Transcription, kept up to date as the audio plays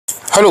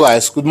Hello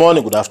guys, good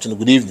morning, good afternoon,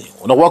 good evening,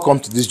 and welcome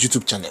to this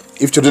YouTube channel.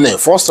 If you're doing it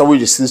first time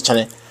you see this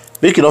channel,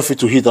 make it not fit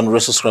to hit on the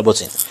red subscribe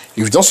button. If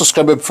you don't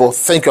subscribe before,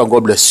 thank you and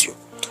God bless you.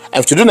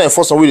 And if you're doing it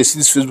first time you see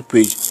this Facebook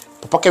page,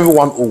 Papa Kevin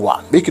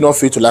 101, make it not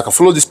fit to like and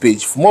follow this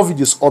page for more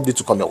videos updates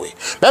to come your way.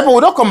 But we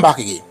don't come back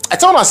again. I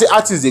tell you, say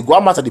artists they go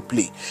out matter they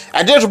play.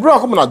 And then to bring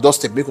come on our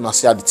doorstep, make you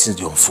see how the things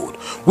they unfold.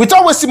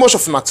 Without wasting much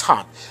of our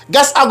time,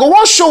 guys, I go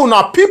one show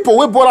now people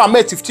we bought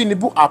met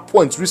Tinubu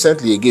appoint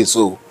recently again.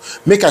 So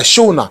make a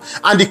show now.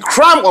 And the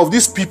crime of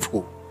these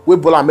people we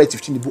Bola met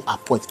Tinubu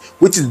appoint,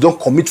 which is don't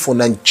commit for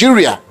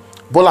Nigeria.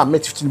 Bola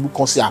met Tinubu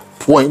can say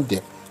appoint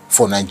them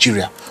for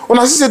Nigeria. When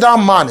I say that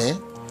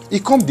man, he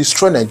can't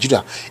destroy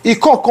Nigeria. He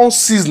can't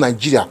seize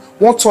Nigeria.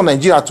 Want turn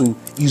Nigeria to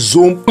his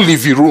own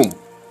living room.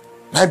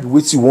 Maybe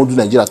waiting won't do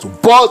Nigeria to,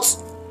 but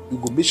we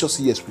go make sure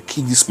say yes, we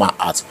kill this man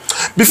out.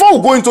 Before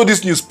we go into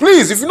this news,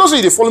 please, if you know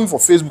say they follow me for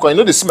Facebook and you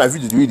know they see my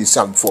video the way they see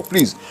them before,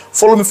 please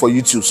follow me for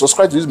YouTube.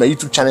 Subscribe to this my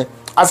YouTube channel,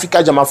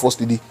 Africa Jama First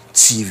Lady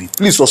TV.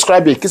 Please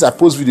subscribe here in case I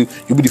post video,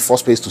 you'll be the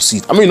first place to see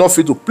it. I mean, not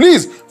free to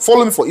please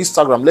follow me for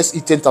Instagram. Let's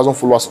hit 10,000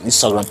 followers on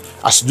Instagram.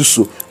 As you do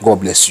so, God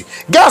bless you.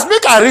 Guys,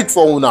 make I read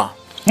for you now.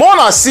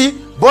 Mona see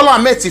Bola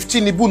Ahmed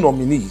Tinubu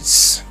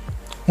nominees.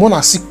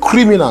 Mona see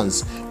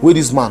criminals where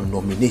this man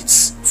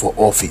nominates for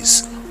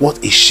office.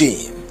 What a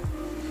shame.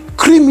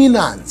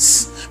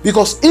 Criminals.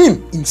 Because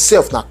him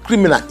himself now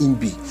criminal in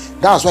be.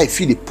 That's why I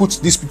feel they put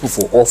these people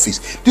for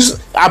office. This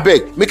I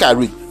beg, make I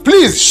read.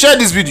 Please share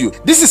this video.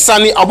 This is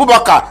Sani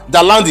Abubakar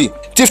Dalandi,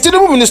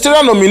 Tinubu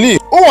ministerial nominee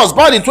who was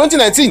barred in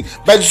 2019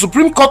 by the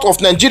Supreme Court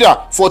of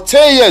Nigeria for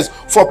 10 years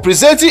for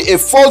presenting a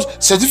false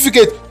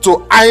certificate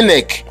to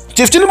INEC.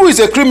 Tinubu is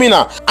a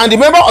criminal and the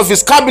member of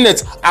his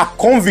cabinet are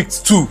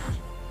convicts too.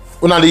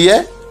 Una the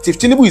year,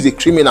 Tinubu is a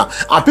criminal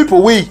and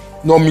people we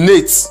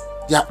nominate,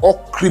 they are all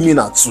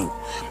criminal too.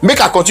 Make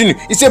I continue.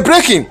 It's a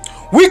breaking.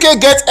 Wike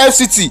get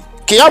FCT,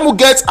 Keyamu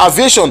get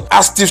aviation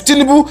as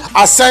Tinubu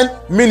assign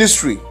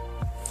ministry.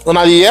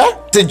 Una the year,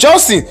 the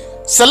Johnson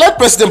select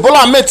President Bola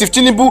Ahmed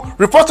Tinubu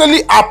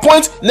reportedly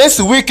appoint next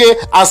Wike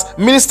as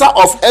Minister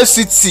of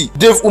FCT,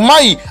 Dave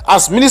Umahi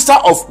as Minister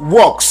of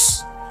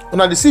Works.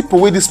 Una the see people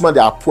wey this man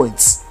they appoint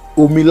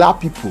Omila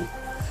people.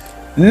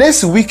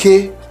 Next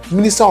Wike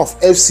Minister of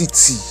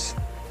FCT,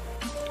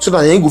 so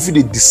that they go fit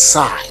dey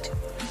decide,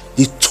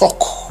 they talk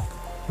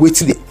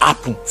wetin dey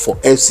happen for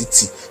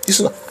FCT.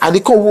 This one and they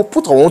come will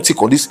put our own take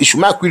on this issue.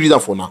 May I quick read that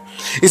for now.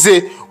 He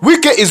say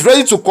Wike is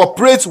ready to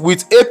cooperate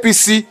with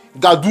APC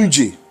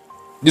Gadunje.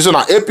 This one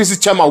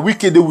APC chairman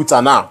Wike dey with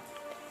her now.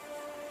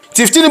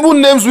 Tinubu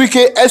names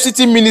Wike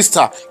FCT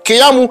minister,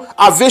 Keyamu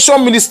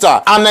aviation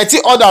minister, and 90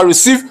 others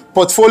receive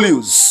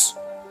portfolios.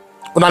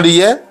 Una the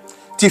year,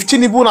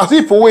 Tinubu na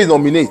people wey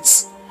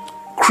nominate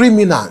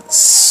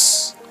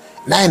criminals.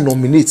 Now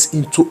nominate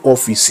into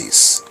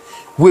offices.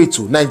 Wait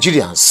to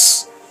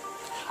Nigerians.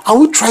 Are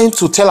we trying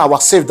to tell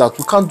ourselves that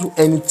we can't do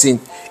anything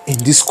in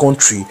this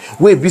country?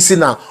 We be seeing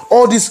now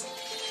all these,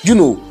 you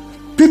know,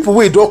 people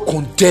we don't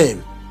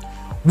condemn,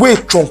 we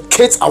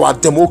truncate our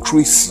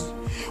democracy.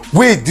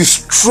 We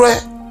destroy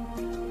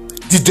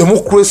the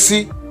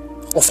democracy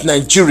of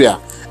Nigeria.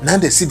 Now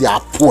they see their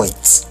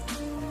point.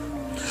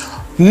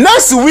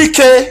 Next week,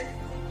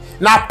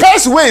 now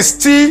pass way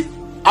still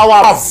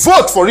our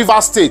vote for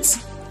Rivers State.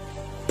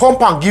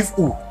 Pump and give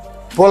who?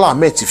 Bola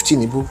Ahmed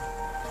Tinubu.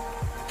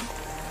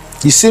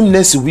 The same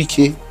next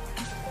week,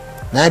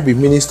 now be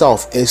Minister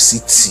of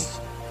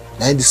FCT.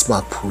 Now this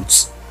man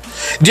puts.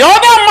 The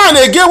other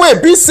man again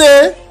will be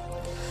say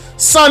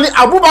Sani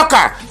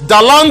Abubakar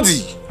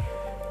Dalandi.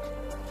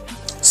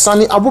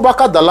 Sani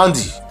Abubakar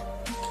Dalandi,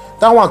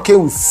 that one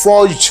came with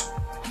forged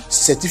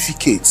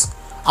certificates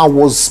and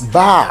was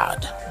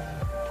barred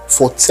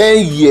for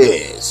 10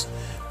 years.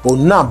 But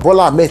now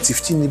Bola Ahmed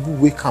Tinubu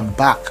will come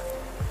back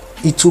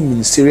into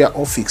ministerial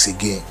office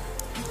again.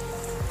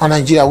 And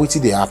Nigeria, what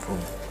did they happen?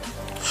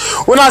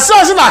 When I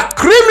say that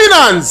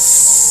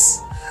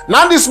criminals,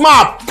 now this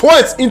man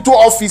points into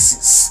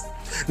offices.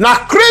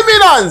 Now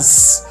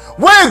criminals,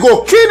 where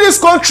go kill this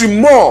country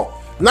more.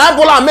 Now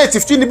Bola Ahmed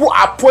Tinubu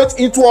appoint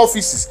into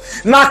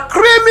offices. Now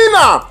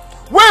criminal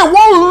when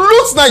one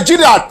loot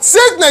Nigeria,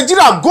 take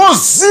Nigeria go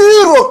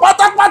zero.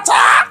 Pata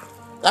pata.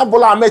 Now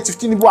Bola Ahmed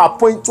Tinubu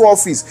appoint to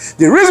office.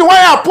 The reason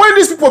why I appoint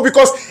these people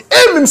because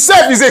him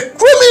himself is a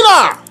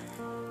criminal.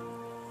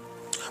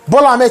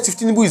 Bola Ahmed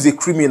Tinubu is a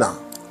criminal.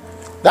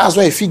 That's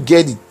why if he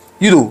get it,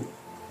 you know,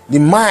 the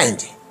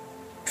mind,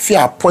 if he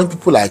appoint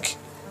people like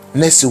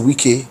Nesi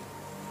Wike,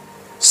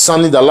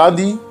 Sani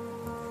Dalandi,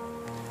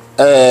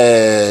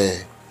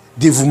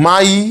 Dave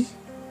Umahi,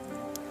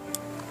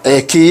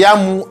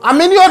 Keyamu, and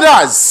many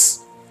others.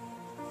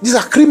 These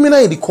are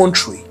criminals in the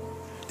country.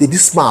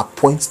 This man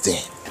appoints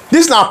them.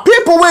 These are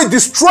people who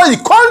destroy the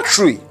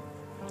country.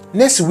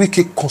 Next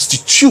Wike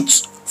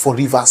constitutes for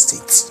Rivers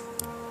State.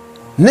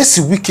 Next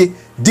Wike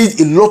did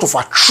a lot of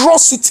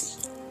atrocity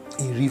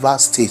in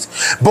Rivers State.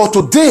 But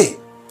today,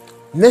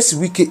 Next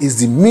Wike is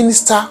the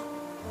minister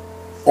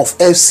of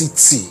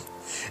FCT.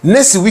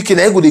 Next week,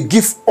 they go to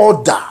give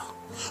order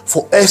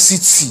for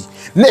FCT.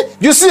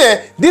 You see,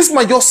 this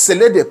man just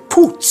selected,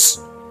 put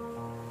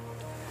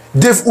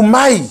Dave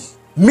Umahi,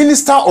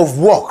 Minister of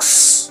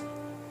Works.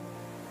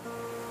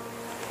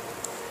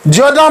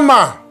 The other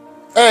man,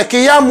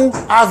 Keyamu,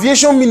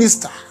 Aviation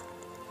Minister.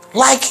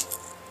 Like,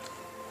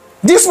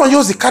 this man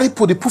just carry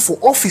put the proof for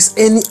office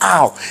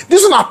anyhow.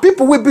 These one are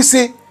people will be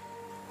say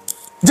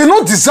they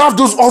don't deserve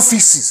those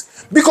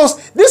offices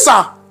because these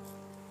are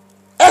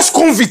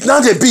ex-convict now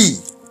they be.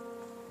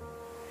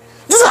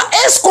 These are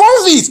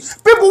ex-convicts.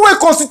 People will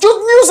constitute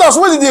users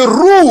where they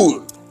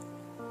rule.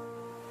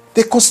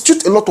 They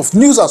constitute a lot of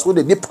users where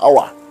they need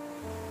power.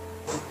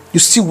 You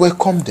still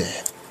welcome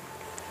them.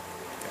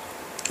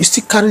 You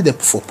still carry them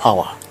for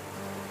power.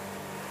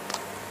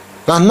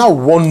 Now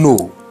we won't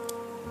know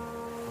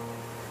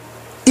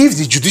if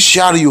the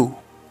judiciary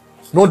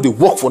no dey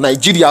work for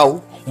Nigeria,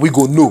 we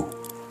go know.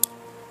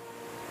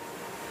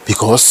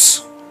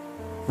 Because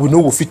we know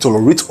we fit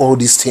tolerate all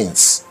these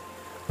things.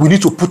 We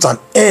need to put an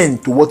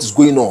end to what is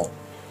going on.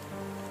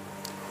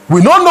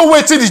 We don't know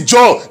waiting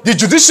the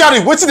judiciary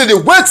waiting that they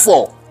wait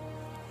for.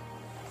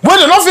 When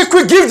they not fit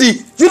quick give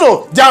the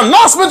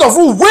announcement of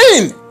who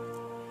win.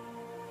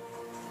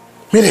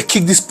 May they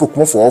kick this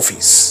Pokemon for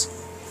office.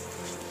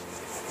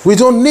 We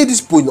don't need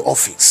this point in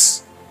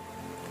office.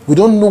 We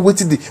don't know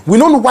what we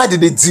don't know why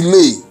did they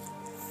delay.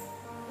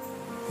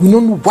 We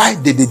don't know why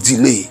did they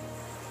delay.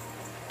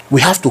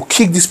 We have to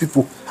kick these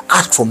people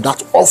out from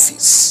that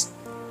office.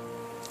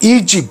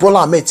 E.g.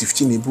 Bola Ahmed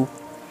Tinubu.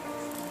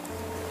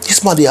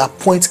 This man they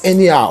appoint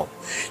anyhow.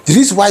 The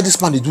reason why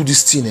this man they do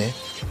this thing,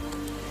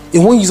 he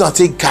won't use and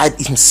take guide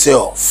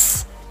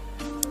himself.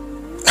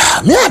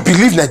 May I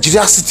believe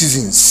Nigerian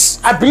citizens.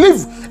 I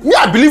believe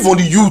on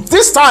the youth.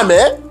 This time,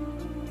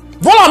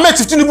 Bola Ahmed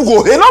Tinubu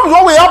go. He not be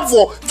one way up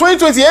for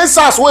 2020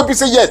 NSAS where people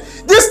say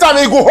yes. This time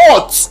he go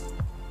hot.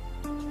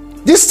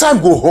 This time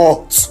go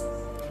hot.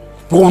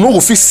 We no go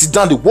fit sit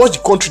down. They watch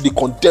the country. They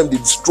condemn. They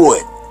destroy.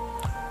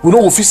 We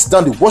no go fit sit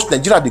down. They watch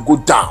Nigeria. They go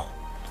down.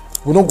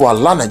 We no go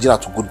allow Nigeria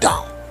to go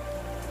down.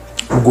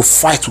 We go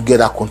fight to get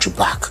that country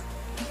back.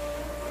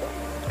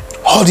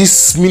 All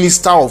this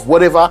minister of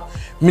whatever,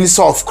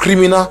 minister of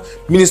criminal,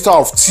 minister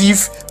of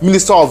thief,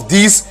 minister of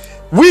this,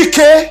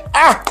 Wike,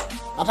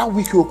 and that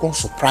Wike will come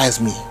surprise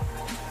me.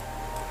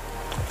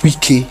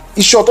 Wike,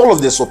 in short, all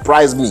of them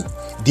surprise me.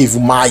 Dave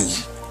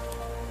Umahi,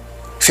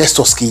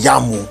 Festus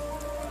Keyamo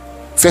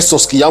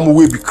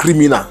will be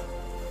criminal.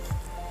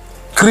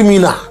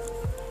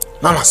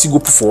 Now I see go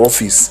put for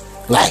office.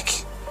 Like,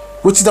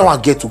 what did that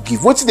one get to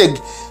give? What did they?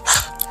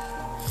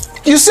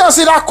 You see, I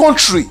say that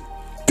country.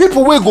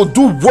 People will go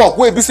do work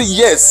where they say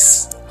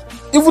yes,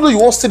 even though you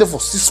won't stay there for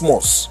 6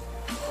 months.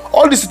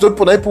 All these people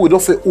will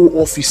don't fail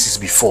all offices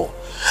before,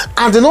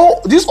 and they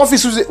know these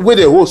offices where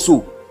they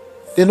also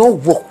they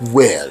don't work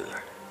well.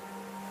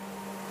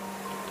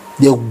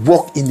 They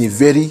work in a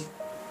very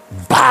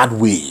bad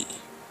way.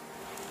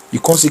 You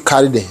can't see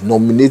carry them,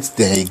 nominate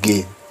them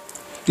again.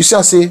 You see,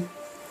 I say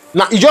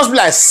now it just be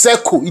like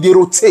circle. It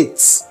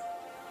rotates.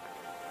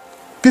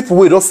 People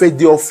will don't fail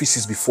their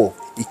offices before.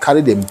 He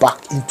carry them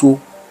back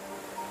into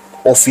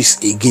office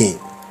again.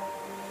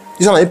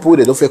 These are people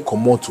they don't feel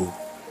command to.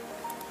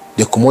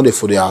 They commanded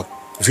for their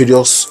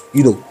various,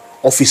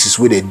 offices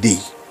where they dey.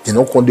 They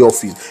don't come the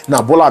office.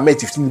 Now Bola Ahmed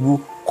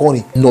Tinubu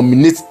can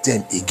nominate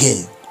them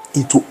again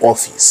into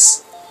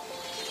office.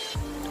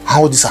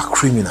 How these are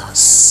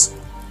criminals.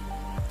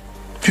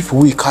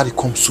 People who carry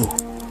come so,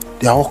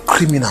 they are all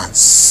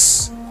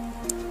criminals.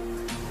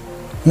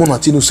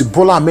 Monatino say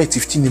Bola Ahmed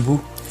Tinubu,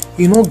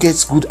 he no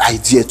gets good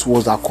idea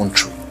towards that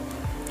country.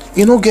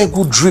 He no get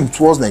good dream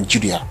towards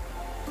Nigeria.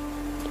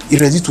 He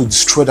ready to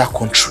destroy that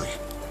country.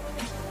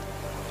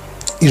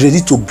 He ready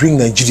to bring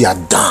Nigeria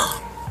down.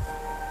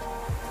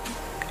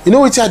 You know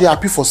what they are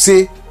happy for?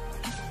 Say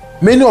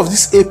many of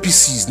these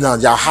APCs now,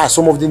 their eyes,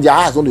 some of them their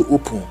eyes don't they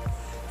open,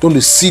 don't they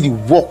see the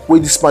work where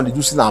this man they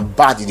do, see and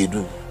bad they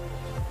do.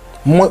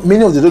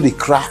 Many of them don't they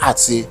cry out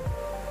say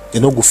they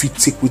not go fit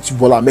take with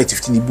Bola Ahmed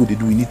Tinubu they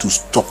do. We need to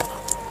stop.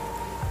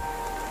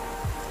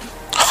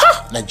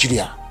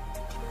 Nigeria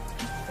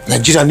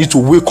need to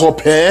wake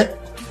up,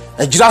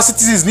 Nigerian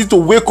citizens need to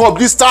wake up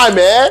this time,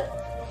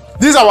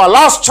 This is our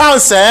last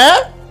chance,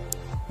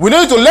 We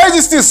need to let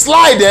this thing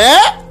slide,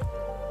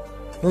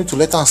 We need to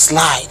let them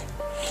slide.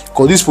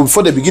 Because these people,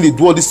 before they begin to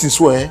do all these things,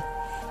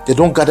 they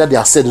don't gather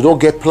their set, they don't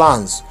get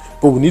plans.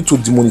 But we need to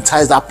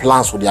demonetize that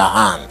plans for their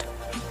hand.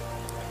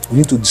 We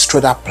need to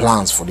destroy that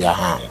plans for their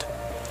hand.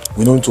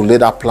 We need to let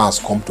that plans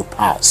come to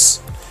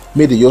pass.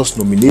 May they just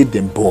nominate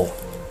them, but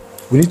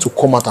we need to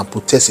come out and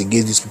protest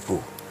against these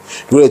people.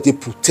 The way they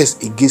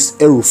protest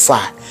against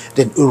El-Rufai,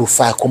 then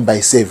El-Rufai come by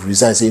himself,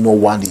 resign, say he don't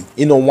want it.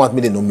 He don't want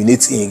me to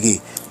nominate him again.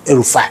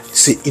 El-Rufai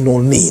say he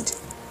don't need.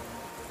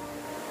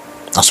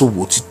 That's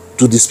what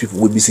do these people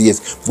will be say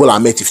yes. Well, I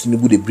met if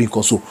Tinubu they bring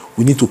also.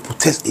 We need to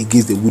protest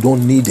against them. We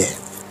don't need them.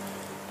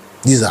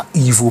 These are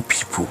evil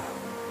people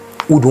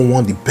who don't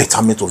want the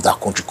betterment of that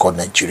country called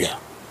Nigeria.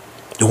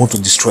 They want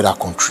to destroy that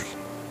country.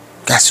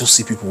 Guys, just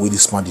see people where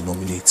this man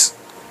denominate.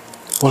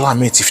 Well, I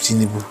met if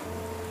Tinubu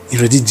he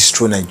already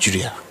destroy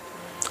Nigeria.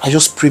 I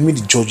just pray, may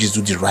the judges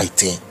do the right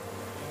thing.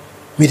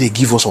 May they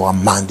give us our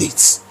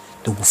mandates.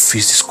 Then we'll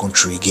face this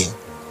country again.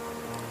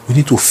 We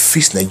need to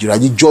face Nigeria.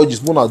 The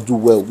judges wanna do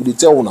well. We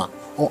tell una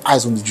all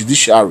eyes on the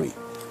judiciary.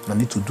 And I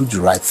need to do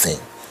the right thing.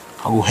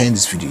 I will end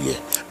this video here.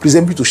 Please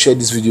help me to share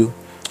this video.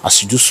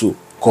 As you do so,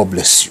 God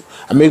bless you.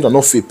 And make it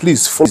not fail.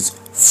 Please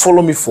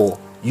follow me for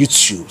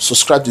YouTube.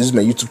 Subscribe to this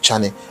my YouTube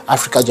channel,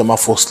 Africa German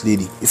First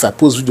Lady. If I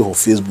post video on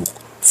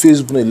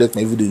Facebook will let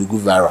my video to go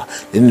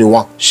viral. Then they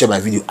want share my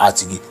video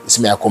out again. They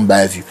say me I come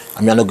buy view.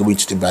 I mean I'm not going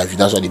to buy view.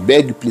 That's why they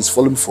beg you, please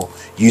follow me for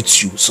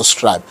YouTube.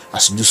 Subscribe.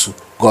 As you do so,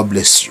 God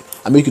bless you.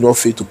 And make it not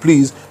fail to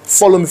please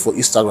follow me for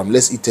Instagram.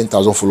 Let's hit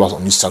 10,000 followers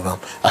on Instagram.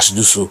 As you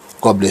do so,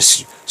 God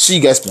bless you. See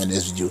you guys in my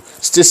next video.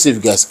 Stay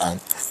safe, guys, and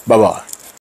bye bye.